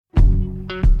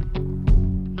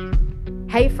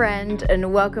Hey friend,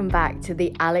 and welcome back to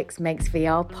the Alex Makes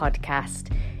VR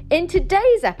podcast. In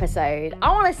today's episode,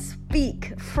 I want to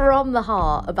speak from the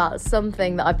heart about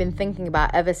something that I've been thinking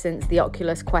about ever since the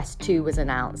Oculus Quest 2 was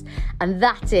announced, and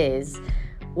that is,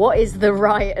 what is the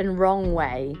right and wrong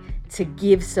way to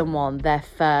give someone their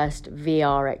first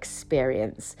VR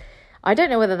experience? I don't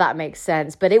know whether that makes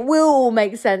sense, but it will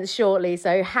make sense shortly,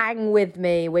 so hang with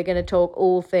me. We're going to talk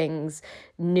all things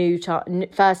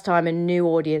first time and new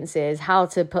audiences, how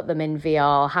to put them in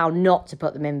VR, how not to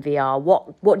put them in VR,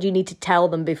 what do you need to tell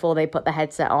them before they put the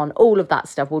headset on, all of that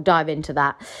stuff. We'll dive into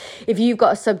that. If you've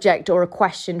got a subject or a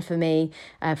question for me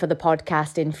for the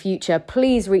podcast in future,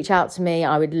 please reach out to me.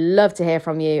 I would love to hear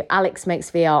from you. Alex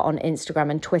Makes VR on Instagram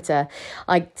and Twitter.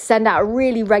 I send out a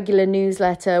really regular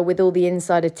newsletter with all the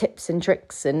insider tips and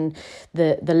tricks and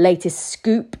the latest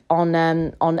scoop on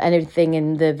anything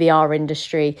in the VR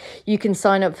industry. You can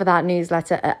sign up for that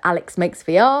newsletter at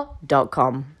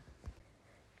alexmakesvr.com.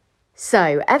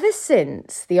 So, ever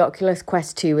since the Oculus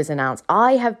Quest 2 was announced,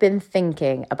 I have been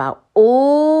thinking about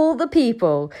all the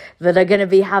people that are going to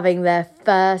be having their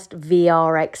first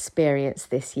VR experience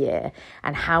this year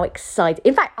and how excited.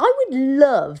 In fact, I would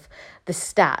love the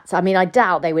stats. I mean, I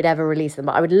doubt they would ever release them,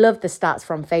 but I would love the stats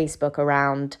from Facebook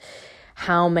around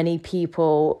how many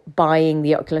people buying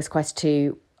the Oculus Quest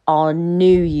 2 are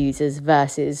new users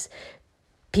versus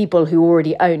people who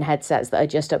already own headsets that are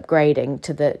just upgrading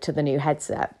to the new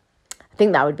headset. I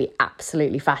think that would be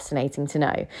absolutely fascinating to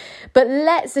know. But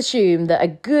let's assume that a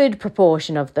good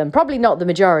proportion of them, probably not the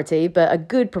majority, but a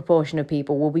good proportion of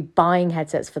people will be buying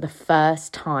headsets for the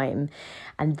first time,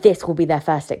 and this will be their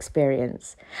first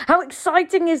experience. How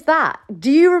exciting is that? Do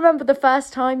you remember the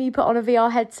first time you put on a VR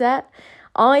headset?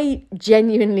 I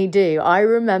genuinely do. I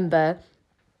remember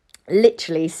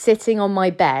literally sitting on my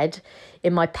bed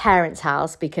in my parents'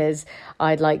 house because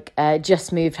I'd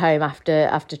just moved home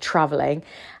after traveling,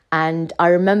 and I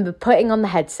remember putting on the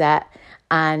headset,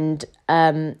 and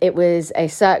it was a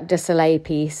Cirque du Soleil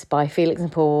piece by Felix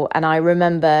and Paul, and I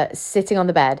remember sitting on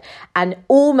the bed and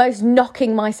almost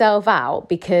knocking myself out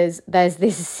because there's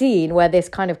this scene where this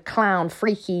kind of clown,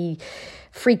 freaky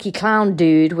clown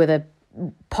dude with a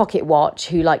pocket watch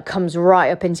who comes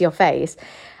right up into your face.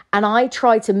 And I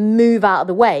tried to move out of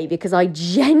the way because I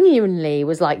genuinely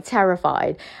was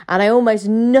terrified, and I almost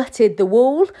nutted the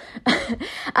wall.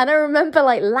 And I remember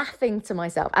laughing to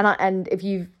myself. And if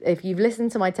you've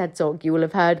listened to my TED Talk, you will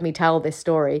have heard me tell this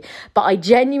story. But I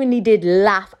genuinely did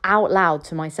laugh out loud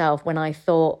to myself when I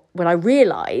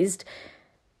realized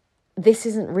this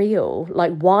isn't real.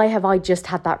 Why have I just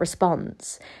had that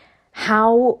response?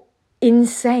 How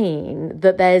insane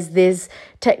that there's this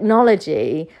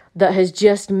technology that has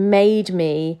just made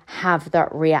me have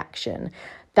that reaction.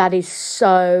 That is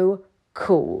so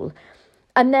cool.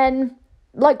 And then,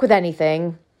 like with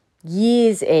anything,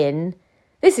 years in,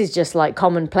 this is just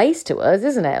commonplace to us,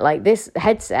 isn't it? This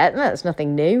headset, that's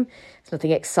nothing new. There's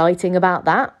nothing exciting about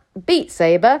that. Beat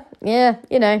Saber, yeah,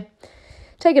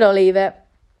 take it or leave it.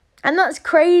 And that's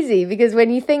crazy because when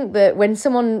you think that when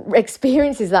someone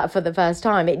experiences that for the first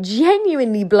time, it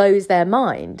genuinely blows their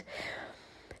mind.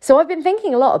 So I've been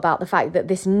thinking a lot about the fact that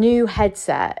this new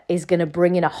headset is going to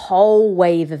bring in a whole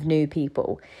wave of new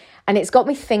people. And it's got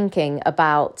me thinking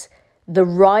about the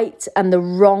right and the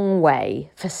wrong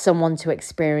way for someone to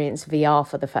experience VR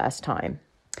for the first time.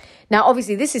 Now,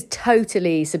 obviously, this is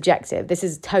totally subjective. This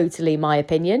is totally my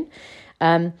opinion.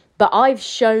 But I've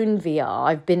shown VR.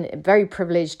 I've been very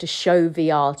privileged to show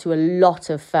VR to a lot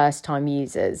of first-time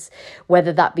users,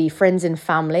 whether that be friends and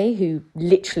family who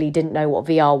literally didn't know what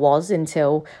VR was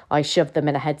until I shoved them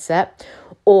in a headset,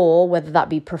 or whether that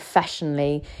be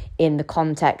professionally in the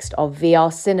context of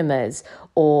VR cinemas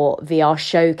or VR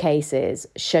showcases,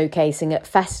 showcasing at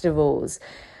festivals,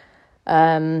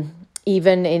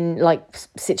 even in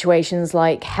situations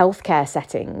like healthcare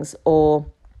settings, or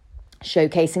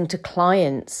showcasing to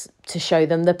clients to show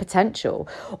them the potential,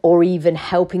 or even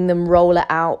helping them roll it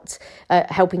out,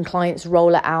 helping clients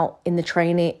roll it out in the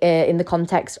training, in the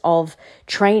context of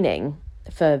training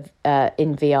for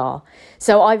in VR.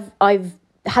 So I've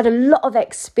had a lot of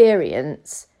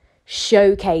experience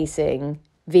showcasing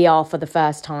VR for the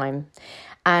first time.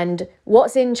 And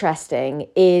what's interesting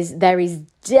is there is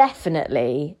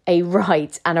definitely a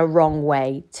right and a wrong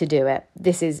way to do it.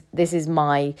 This is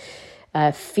my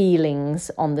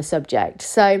feelings on the subject.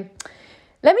 So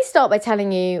let me start by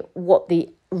telling you what the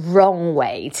wrong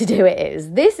way to do it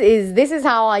is. This is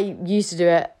how I used to do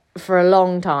it for a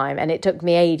long time, and it took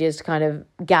me ages to kind of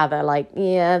gather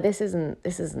this isn't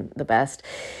the best.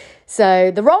 So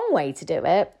the wrong way to do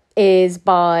it is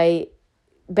by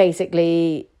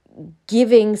basically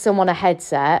giving someone a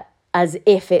headset as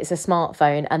if it's a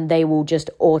smartphone, and they will just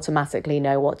automatically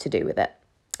know what to do with it.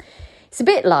 It's a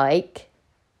bit like,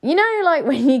 you know, like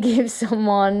when you give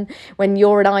someone, when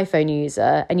you're an iPhone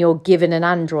user and you're given an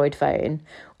Android phone,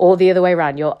 or the other way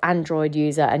around, you're Android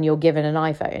user and you're given an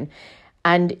iPhone,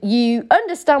 and you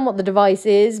understand what the device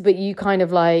is, but you kind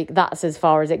of like, that's as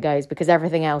far as it goes because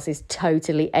everything else is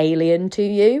totally alien to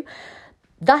you.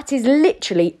 That is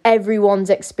literally everyone's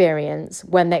experience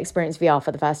when they experience VR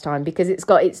for the first time, because it's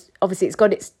got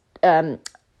its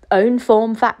own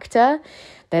form factor.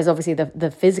 There's obviously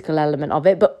the physical element of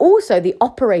it, but also the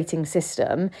operating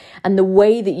system and the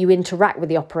way that you interact with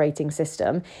the operating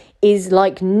system is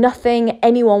like nothing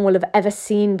anyone will have ever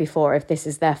seen before if this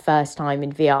is their first time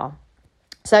in VR.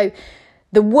 So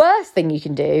the worst thing you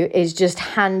can do is just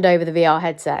hand over the VR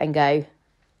headset and go,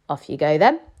 off you go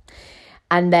then.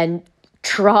 And then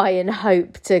try and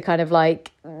hope to kind of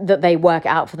like that they work it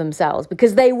out for themselves,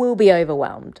 because they will be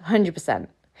overwhelmed, 100%.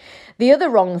 The other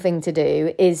wrong thing to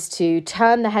do is to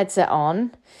turn the headset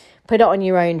on, put it on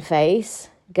your own face,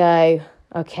 go,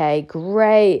 okay,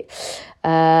 great.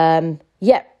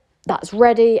 Yep, that's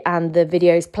ready and the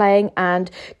video's playing,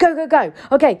 and go.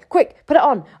 Okay, quick, put it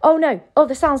on. Oh no, oh,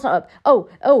 the sound's not up.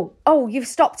 Oh, you've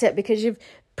stopped it because you've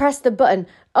pressed the button.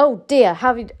 Oh dear,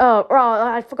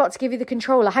 I forgot to give you the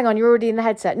controller. Hang on, you're already in the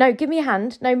headset. No, give me a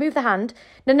hand. No, move the hand.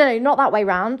 No, not that way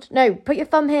round. No, put your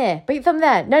thumb here. Put your thumb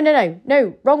there.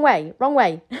 No, wrong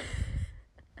way.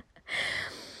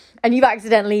 And you've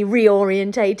accidentally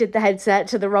reorientated the headset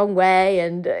to the wrong way,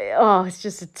 and it's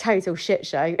just a total shit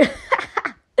show.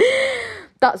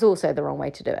 That's also the wrong way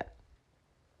to do it.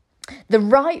 The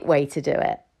right way to do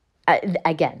it,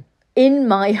 again, in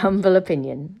my humble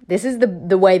opinion, this is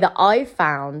the way that I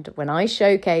found when I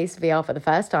showcase VR for the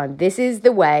first time. This is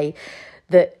the way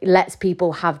that lets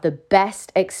people have the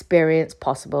best experience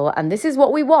possible. And this is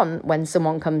what we want when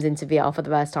someone comes into VR for the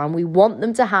first time. We want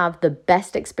them to have the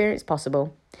best experience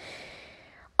possible.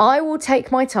 I will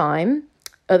take my time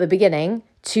at the beginning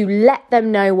to let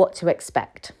them know what to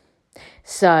expect.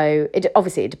 So it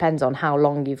depends on how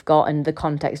long you've got and the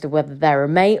context of whether they're a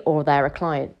mate or they're a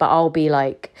client. But I'll be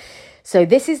like, so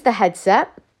this is the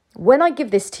headset. When I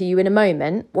give this to you in a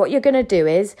moment, what you're going to do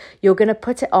is you're going to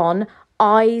put it on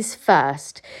eyes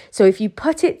first. So if you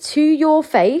put it to your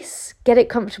face, get it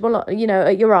comfortable,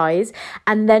 at your eyes,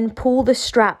 and then pull the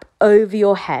strap over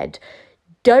your head.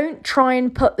 Don't try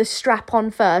and put the strap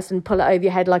on first and pull it over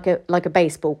your head like a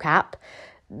baseball cap.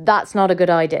 That's not a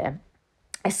good idea,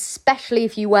 especially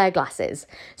if you wear glasses.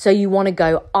 So you want to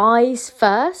go eyes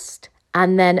first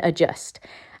and then adjust.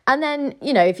 And then,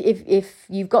 if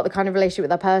you've got the kind of relationship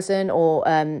with that person, or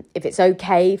if it's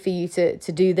okay for you to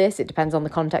do this, it depends on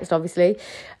the context, obviously,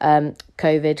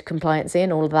 COVID compliancy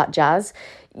and all of that jazz.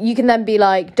 You can then be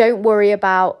like, don't worry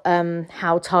about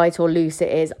how tight or loose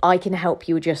it is. I can help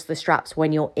you adjust the straps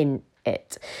when you're in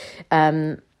it.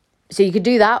 So you could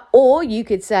do that, or you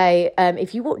could say,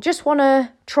 if you just want to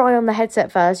try on the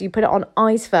headset first, you put it on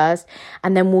eyes first,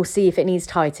 and then we'll see if it needs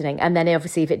tightening. And then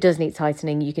obviously if it does need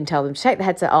tightening, you can tell them to take the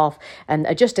headset off and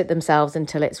adjust it themselves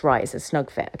until it's right. It's a snug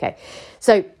fit. Okay.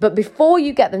 So, but before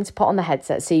you get them to put on the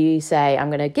headset, so you say, I'm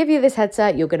going to give you this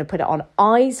headset. You're going to put it on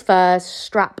eyes first,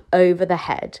 strap over the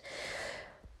head.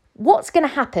 What's going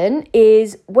to happen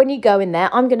is when you go in there,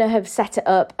 I'm going to have set it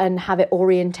up and have it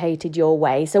orientated your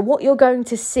way. So what you're going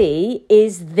to see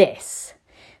is this.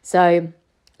 So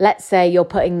let's say you're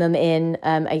putting them in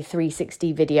a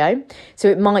 360 video. So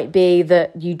it might be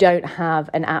that you don't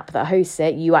have an app that hosts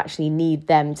it. You actually need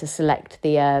them to select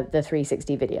the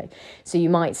 360 video. So you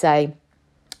might say,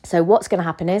 so what's going to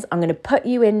happen is I'm going to put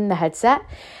you in the headset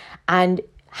and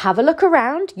have a look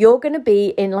around. You're going to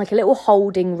be in like a little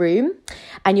holding room,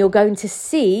 and you're going to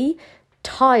see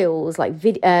tiles, like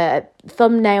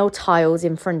thumbnail tiles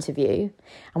in front of you.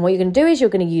 And what you're going to do is you're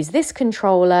going to use this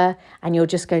controller, and you're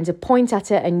just going to point at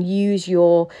it and use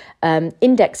your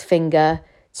index finger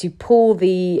to pull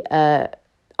the,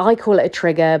 I call it a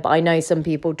trigger, but I know some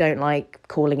people don't like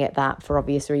calling it that for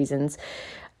obvious reasons.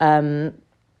 You're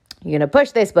going to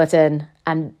push this button,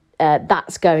 and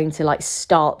that's going to like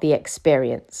start the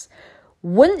experience.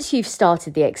 Once you've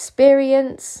started the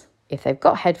experience, if they've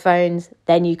got headphones,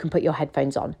 then you can put your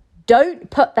headphones on.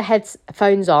 Don't put the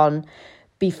headphones on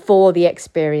before the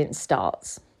experience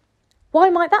starts. Why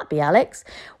might that be, Alex?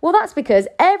 Well, that's because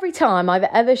every time I've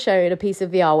ever shown a piece of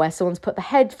VR where someone's put the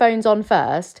headphones on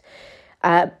first,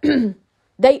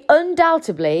 they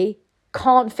undoubtedly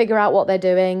can't figure out what they're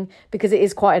doing, because it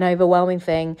is quite an overwhelming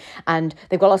thing, and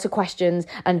they've got lots of questions,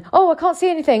 and I can't see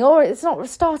anything, or it's not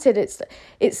started.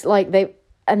 It's like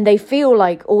they feel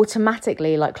like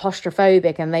automatically like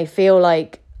claustrophobic, and they feel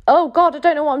like, oh God, I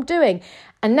don't know what I'm doing.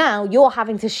 And now you're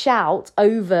having to shout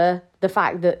over the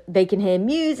fact that they can hear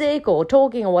music or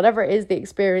talking or whatever it is, the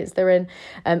experience they're in,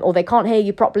 or they can't hear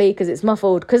you properly because it's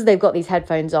muffled because they've got these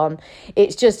headphones on.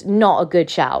 It's just not a good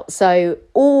shout. So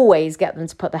always get them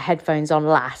to put the headphones on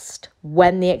last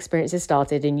when the experience has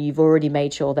started and you've already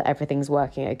made sure that everything's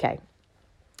working okay.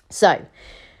 So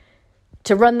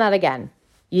to run that again,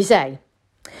 you say,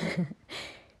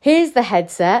 here's the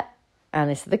headset and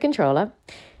this is the controller.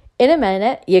 In a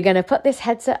minute, you're going to put this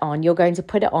headset on. You're going to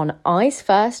put it on eyes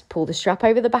first, pull the strap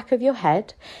over the back of your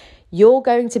head. You're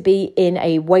going to be in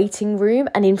a waiting room,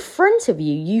 and in front of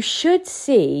you, you should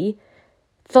see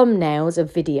thumbnails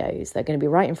of videos. They're going to be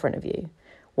right in front of you.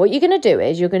 What you're going to do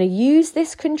is you're going to use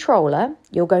this controller.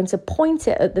 You're going to point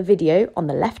it at the video on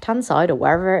the left-hand side or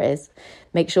wherever it is.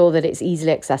 Make sure that it's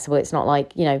easily accessible. It's not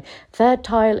like, third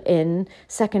tile in,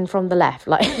 second from the left.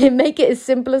 Like, make it as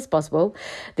simple as possible.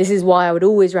 This is why I would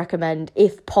always recommend,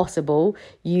 if possible,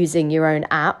 using your own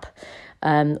app.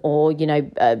 Or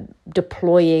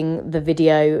deploying the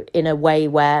video in a way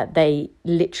where they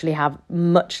literally have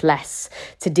much less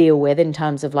to deal with in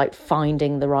terms of like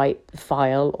finding the right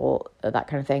file or that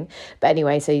kind of thing. But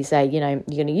anyway, so you say, you're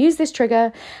going to use this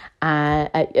trigger,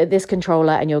 this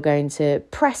controller, and you're going to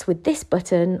press with this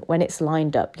button when it's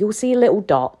lined up. You'll see a little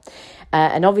dot.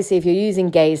 And obviously, if you're using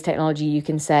gaze technology, you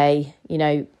can say,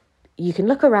 you can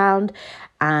look around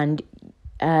and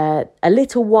a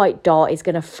little white dot is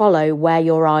going to follow where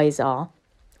your eyes are.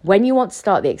 When you want to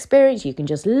start the experience, you can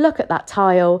just look at that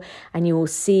tile and you will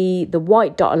see the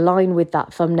white dot align with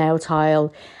that thumbnail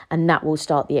tile, and that will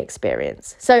start the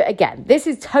experience. So again, this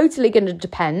is totally going to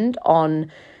depend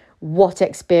on what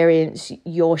experience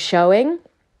you're showing.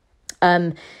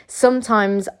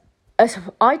 Sometimes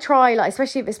I try,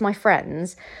 especially if it's my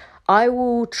friends, I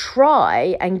will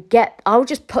try and I'll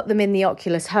just put them in the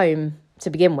Oculus Home to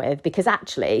begin with, because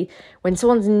actually when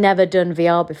someone's never done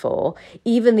VR before,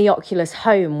 even the Oculus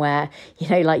Home where,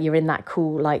 you're in that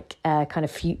cool, kind of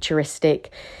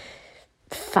futuristic,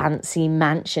 fancy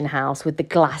mansion house with the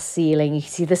glass ceiling, you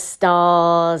see the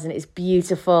stars and it's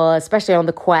beautiful, especially on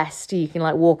the Quest, you can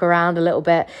walk around a little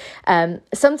bit.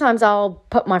 Sometimes I'll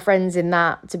put my friends in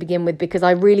that to begin with because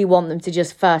I really want them to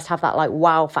just first have that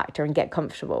wow factor and get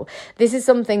comfortable. This is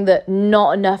something that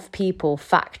not enough people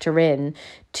factor in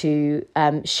to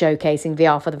showcasing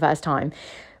VR for the first time.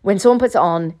 When someone puts it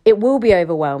on, it will be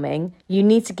overwhelming. You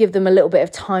need to give them a little bit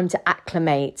of time to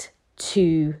acclimate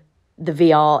to the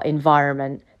VR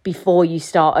environment before you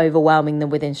start overwhelming them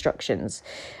with instructions.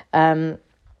 So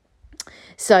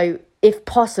if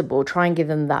possible, try and give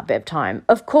them that bit of time.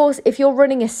 Of course, if you're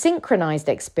running a synchronized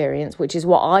experience, which is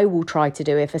what I will try to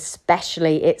do, if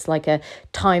especially it's like a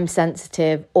time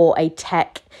sensitive or a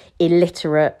tech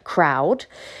illiterate crowd,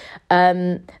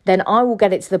 then I will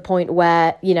get it to the point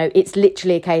where, it's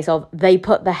literally a case of they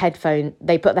put the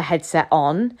headset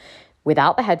on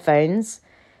without the headphones.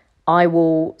 I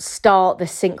will start the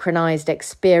synchronized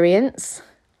experience.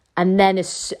 And then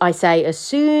as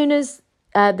soon as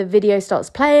the video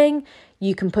starts playing,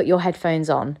 you can put your headphones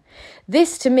on.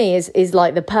 This to me is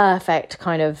like the perfect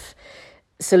kind of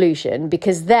solution,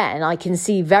 because then I can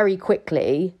see very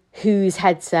quickly whose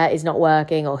headset is not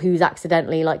working or who's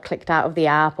accidentally clicked out of the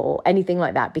app or anything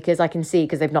like that, because I can see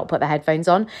because they've not put the headphones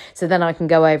on. So then I can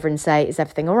go over and say, is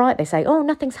everything all right? They say, oh,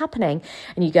 nothing's happening.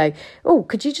 And you go, oh,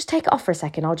 could you just take it off for a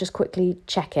second? I'll just quickly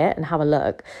check it and have a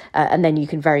look. And then you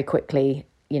can very quickly,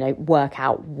 work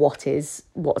out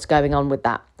what's going on with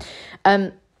that.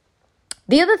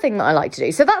 The other thing that I like to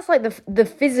do, so that's the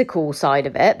physical side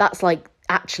of it. That's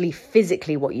actually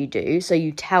physically what you do. So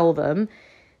you tell them,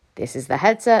 this is the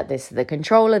headset, this is the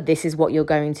controller, this is what you're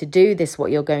going to do, this is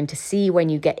what you're going to see when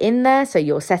you get in there. So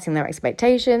you're setting their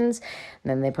expectations,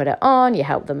 and then they put it on, you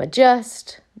help them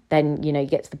adjust. Then, you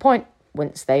get to the point,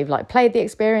 once they've played the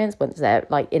experience, once they're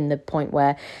in the point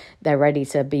where they're ready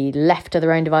to be left to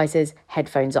their own devices,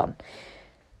 headphones on.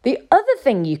 The other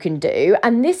thing you can do,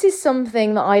 and this is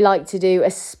something that I like to do,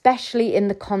 especially in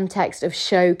the context of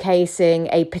showcasing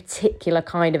a particular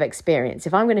kind of experience.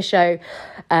 If I'm going to show,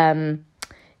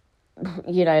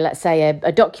 let's say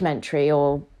a documentary,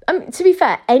 or to be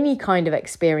fair, any kind of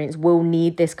experience will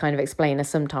need this kind of explainer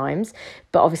sometimes.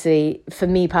 But obviously, for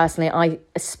me personally, I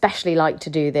especially like to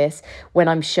do this when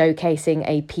I'm showcasing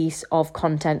a piece of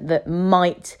content that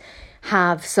might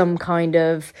have some kind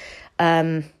of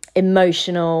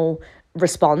emotional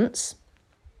response.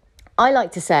 I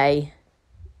like to say,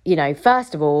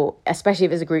 first of all, especially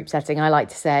if it's a group setting, I like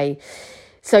to say,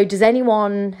 so has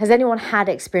anyone had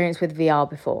experience with VR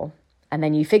before? And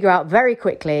then you figure out very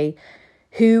quickly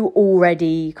who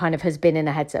already kind of has been in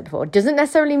a headset before. Doesn't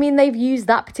necessarily mean they've used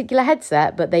that particular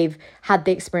headset, but they've had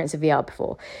the experience of VR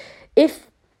before. If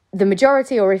the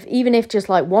majority, or even if just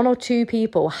like one or two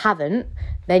people haven't,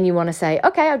 then you want to say,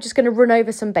 okay, I'm just going to run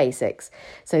over some basics.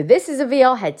 So this is a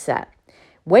VR headset.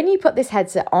 When you put this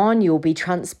headset on, you'll be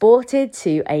transported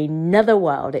to another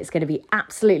world. It's going to be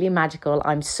absolutely magical.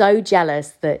 I'm so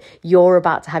jealous that you're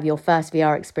about to have your first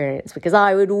VR experience, because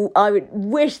I would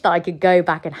wish that I could go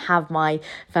back and have my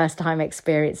first time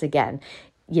experience again.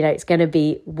 You know, it's going to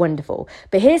be wonderful.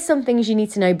 But here's some things you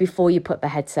need to know before you put the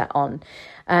headset on.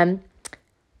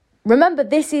 Remember,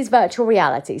 this is virtual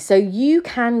reality, so you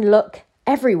can look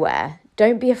everywhere.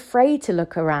 Don't be afraid to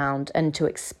look around and to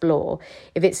explore.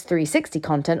 If it's 360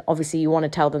 content, obviously you want to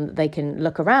tell them that they can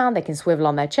look around, they can swivel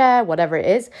on their chair, whatever it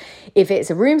is. If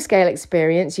it's a room scale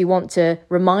experience, you want to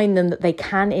remind them that they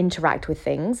can interact with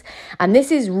things. And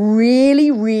this is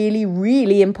really, really,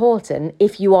 really important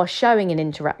if you are showing an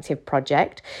interactive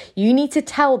project. You need to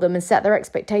tell them and set their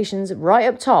expectations right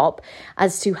up top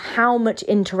as to how much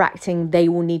interacting they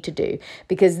will need to do.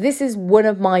 Because this is one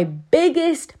of my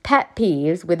biggest pet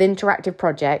peeves with interactive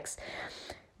projects.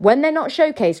 When they're not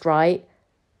showcased right,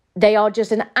 they are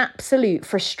just an absolute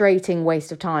frustrating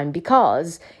waste of time.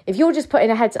 Because if you're just putting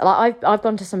a headset, like I've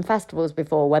gone to some festivals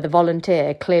before where the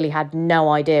volunteer clearly had no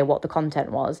idea what the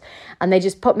content was, and they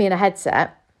just put me in a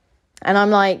headset, and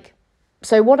I'm like,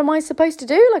 so what am I supposed to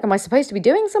do? Like, am I supposed to be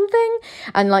doing something?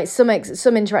 And like some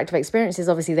interactive experiences,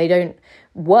 obviously they don't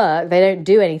work, they don't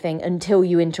do anything until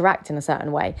you interact in a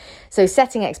certain way. So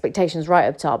setting expectations right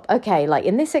up top. Okay, like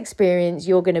in this experience,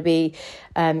 you're going to be,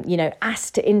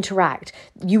 asked to interact.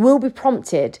 You will be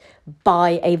prompted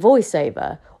by a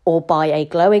voiceover or by a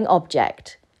glowing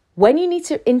object. When you need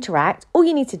to interact, all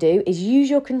you need to do is use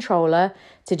your controller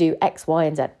to do X, Y,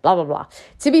 and Z, blah, blah, blah.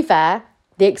 To be fair,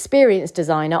 the experience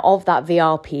designer of that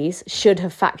VR piece should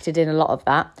have factored in a lot of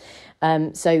that.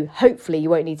 So hopefully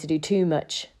you won't need to do too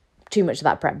much of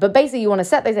that prep. But basically you want to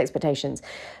set those expectations.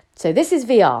 So this is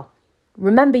VR.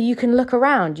 Remember, you can look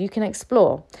around, you can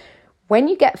explore. When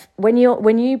you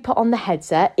put on the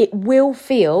headset, it will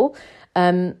feel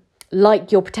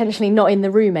like you're potentially not in the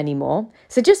room anymore.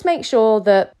 So just make sure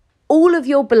that all of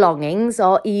your belongings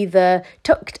are either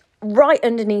tucked right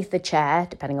underneath the chair,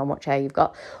 depending on what chair you've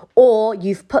got, or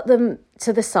you've put them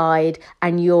to the side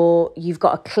and you've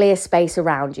got a clear space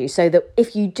around you, so that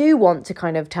if you do want to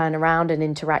kind of turn around and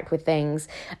interact with things,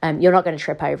 you're not going to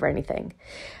trip over anything.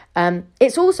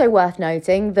 It's also worth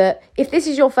noting that if this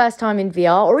is your first time in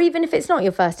VR, or even if it's not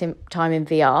your first time in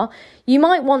VR, you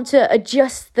might want to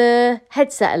adjust the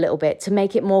headset a little bit to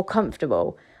make it more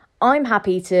comfortable. I'm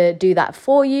happy to do that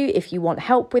for you if you want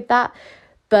help with that.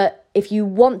 But if you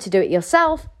want to do it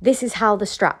yourself, this is how the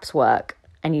straps work.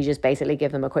 And you just basically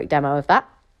give them a quick demo of that.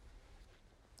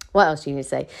 What else do you need to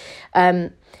say?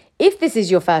 If this is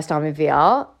your first time in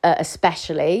VR,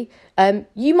 especially,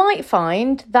 you might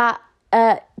find that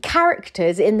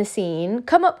characters in the scene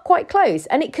come up quite close,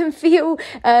 and it can feel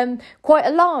quite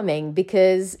alarming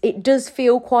because it does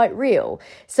feel quite real.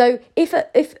 So if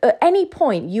at any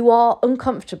point you are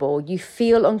uncomfortable, you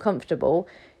feel uncomfortable,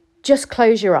 just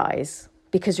close your eyes.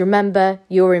 Because remember,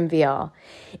 you're in VR.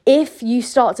 If you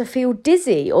start to feel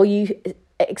dizzy or you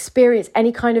experience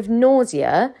any kind of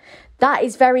nausea, that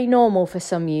is very normal for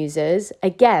some users.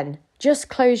 Again, just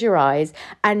close your eyes.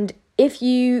 And if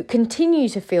you continue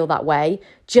to feel that way,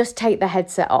 just take the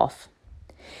headset off.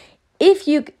 If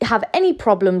you have any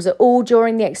problems at all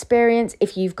during the experience,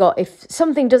 if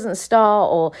something doesn't start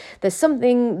or there's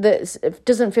something that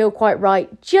doesn't feel quite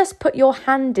right, just put your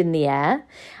hand in the air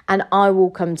and I will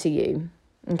come to you.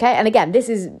 Okay, and again,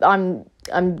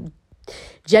 I'm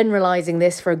generalizing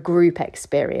this for a group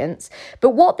experience,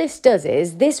 but what this does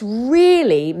is this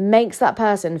really makes that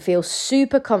person feel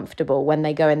super comfortable when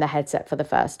they go in the headset for the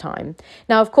first time.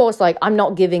 Now, of course, like I'm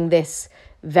not giving this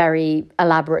very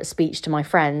elaborate speech to my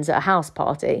friends at a house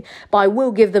party, but I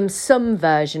will give them some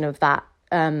version of that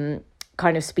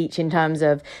kind of speech in terms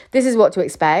of this is what to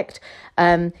expect.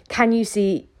 Can you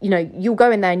see, you'll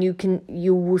go in there and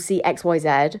you will see X, Y,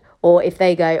 Z. Or if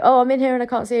they go, oh, I'm in here and I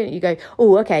can't see it, you go,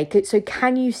 oh, okay. So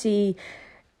can you see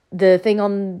the thing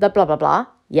on the blah, blah, blah?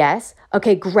 Yes.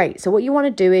 Okay, great. So what you want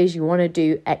to do is you want to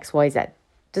do X, Y, Z.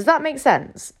 Does that make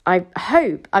sense? I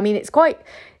hope. I mean, it's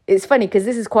funny because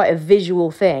this is quite a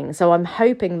visual thing. So I'm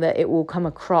hoping that it will come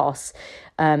across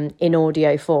in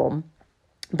audio form.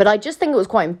 But I just think it was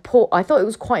quite important. I thought it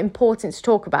was quite important to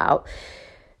talk about,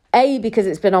 because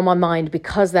it's been on my mind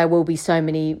because there will be so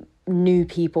many new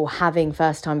people having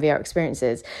first-time VR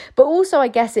experiences. But also, I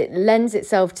guess it lends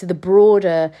itself to the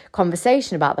broader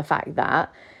conversation about the fact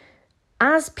that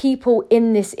as people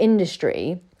in this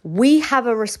industry, we have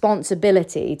a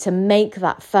responsibility to make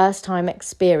that first time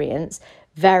experience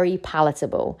very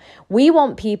palatable. We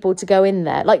want people to go in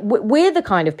there. Like, we're the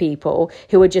kind of people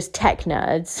who are just tech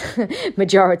nerds,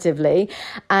 majoritively.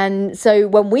 And so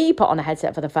when we put on a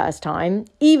headset for the first time,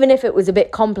 even if it was a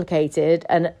bit complicated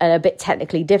and a bit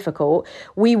technically difficult,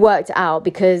 we worked it out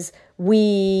because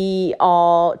we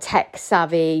are tech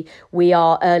savvy, we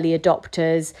are early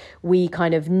adopters, we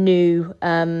kind of knew,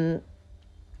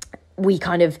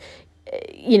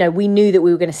 we knew that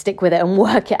we were going to stick with it and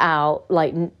work it out,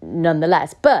 like,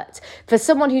 nonetheless. But for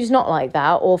someone who's not like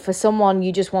that, or for someone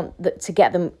you just want to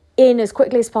get them in as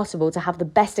quickly as possible to have the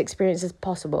best experience as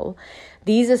possible,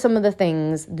 these are some of the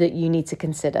things that you need to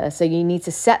consider. So you need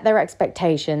to set their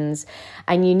expectations,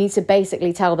 and you need to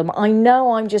basically tell them, I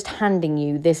know I'm just handing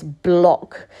you this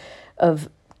block of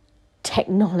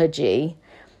technology,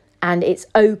 and it's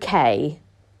okay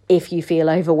if you feel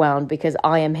overwhelmed, because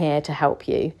I am here to help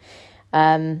you.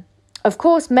 Of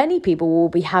course, many people will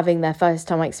be having their first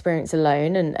time experience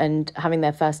alone and having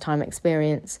their first time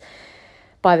experience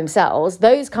by themselves.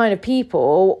 Those kind of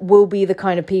people will be the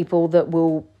kind of people that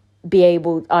will be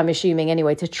able, I'm assuming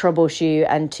anyway, to troubleshoot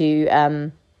and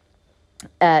to,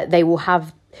 they will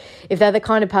have, if they're the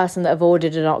kind of person that have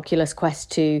ordered an Oculus Quest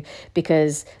 2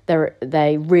 because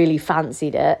they really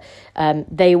fancied it,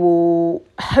 they will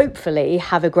hopefully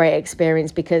have a great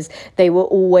experience because they were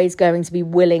always going to be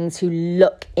willing to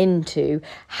look into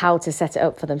how to set it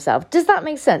up for themselves. Does that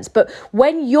make sense? But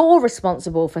when you're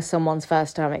responsible for someone's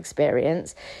first time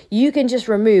experience, you can just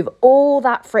remove all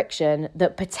that friction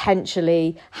that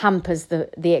potentially hampers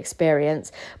the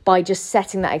experience by just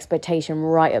setting that expectation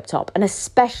right up top. And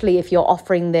especially if you're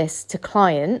offering this to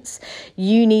clients,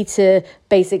 you need to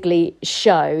basically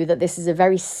show that this is a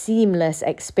very seamless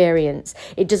experience.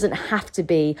 It doesn't have to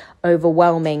be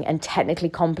overwhelming and technically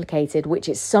complicated, which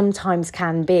it sometimes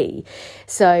can be.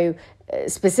 So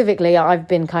specifically, I've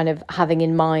been kind of having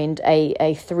in mind a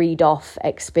 3DOF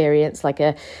experience, like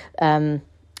a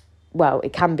well,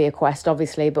 it can be a Quest,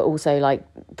 obviously, but also, like,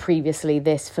 previously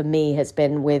this for me has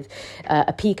been with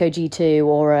a Pico G2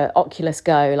 or a Oculus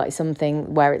Go, like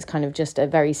something where it's kind of just a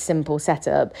very simple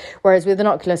setup. Whereas with an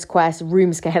Oculus Quest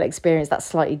room scale experience, that's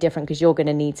slightly different because you're going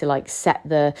to need to, like, set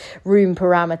the room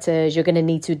parameters. You're going to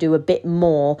need to do a bit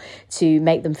more to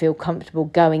make them feel comfortable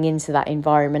going into that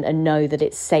environment and know that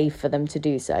it's safe for them to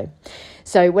do so.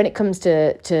 So when it comes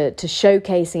to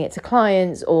showcasing it to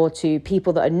clients or to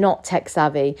people that are not tech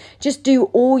savvy, just do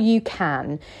all you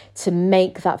can to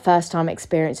make that first time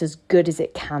experience as good as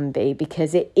it can be,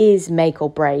 because it is make or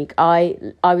break.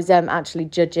 I was actually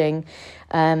judging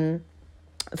for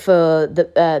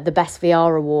the Best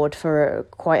VR award for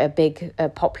quite a big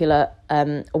popular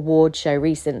award show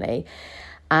recently,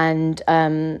 and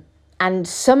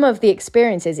some of the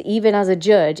experiences, even as a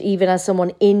judge, even as someone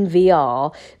in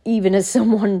VR, even as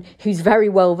someone who's very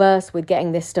well versed with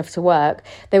getting this stuff to work,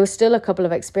 there were still a couple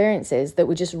of experiences that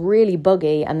were just really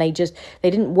buggy, and they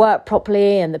didn't work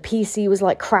properly, and the PC was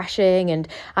like crashing, and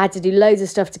I had to do loads of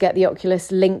stuff to get the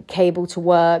Oculus Link cable to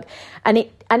work, and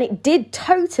it did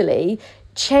totally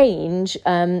change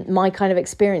my kind of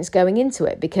experience going into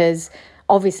it, because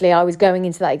obviously I was going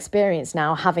into that experience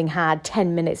now having had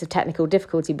 10 minutes of technical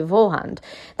difficulty beforehand.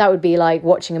 That would be like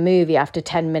watching a movie after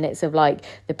 10 minutes of like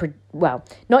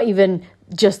not even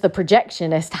just the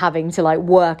projectionist having to like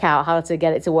work out how to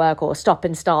get it to work or stop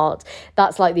and start.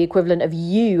 That's like the equivalent of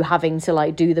you having to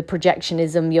like do the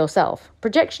projectionism yourself.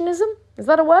 Projectionism? Is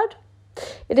that a word?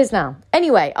 It is now.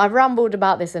 Anyway, I've rambled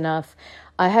about this enough.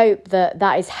 I hope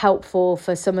that is helpful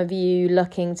for some of you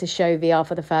looking to show VR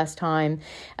for the first time.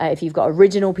 If you've got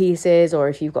original pieces or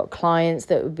if you've got clients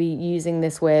that would be using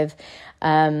this with.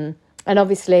 And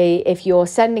obviously, if you're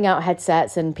sending out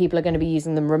headsets and people are going to be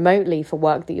using them remotely for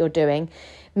work that you're doing,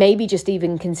 maybe just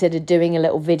even consider doing a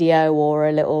little video or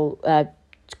a little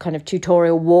kind of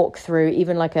tutorial walkthrough,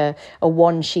 even like a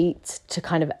one sheet to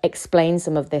kind of explain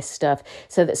some of this stuff,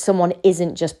 so that someone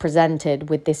isn't just presented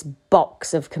with this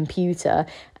box of computer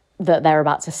that they're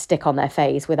about to stick on their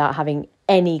face without having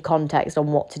any context on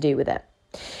what to do with it.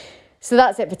 So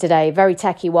that's it for today. Very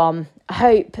techie one. I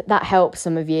hope that helps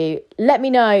some of you. Let me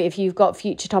know if you've got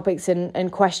future topics and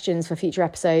questions for future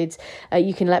episodes.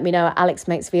 You can let me know at Alex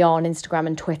Makes VR on Instagram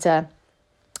and Twitter.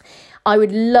 I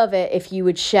would love it if you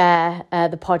would share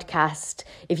the podcast.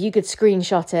 If you could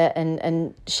screenshot it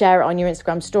and share it on your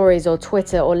Instagram stories or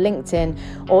Twitter or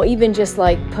LinkedIn, or even just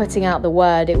like putting out the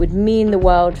word, it would mean the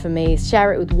world for me.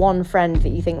 Share it with one friend that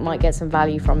you think might get some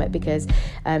value from it, because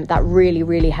that really,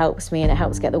 really helps me, and it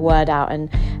helps get the word out.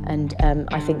 And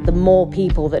I think the more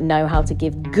people that know how to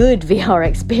give good VR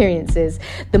experiences,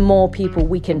 the more people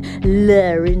we can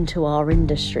lure into our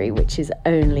industry, which is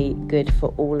only good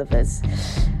for all of us.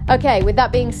 Okay, with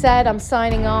that being said, I'm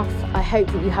signing off. I hope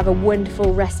that you have a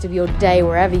wonderful rest of your day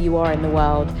wherever you are in the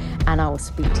world, and I will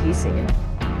speak to you soon.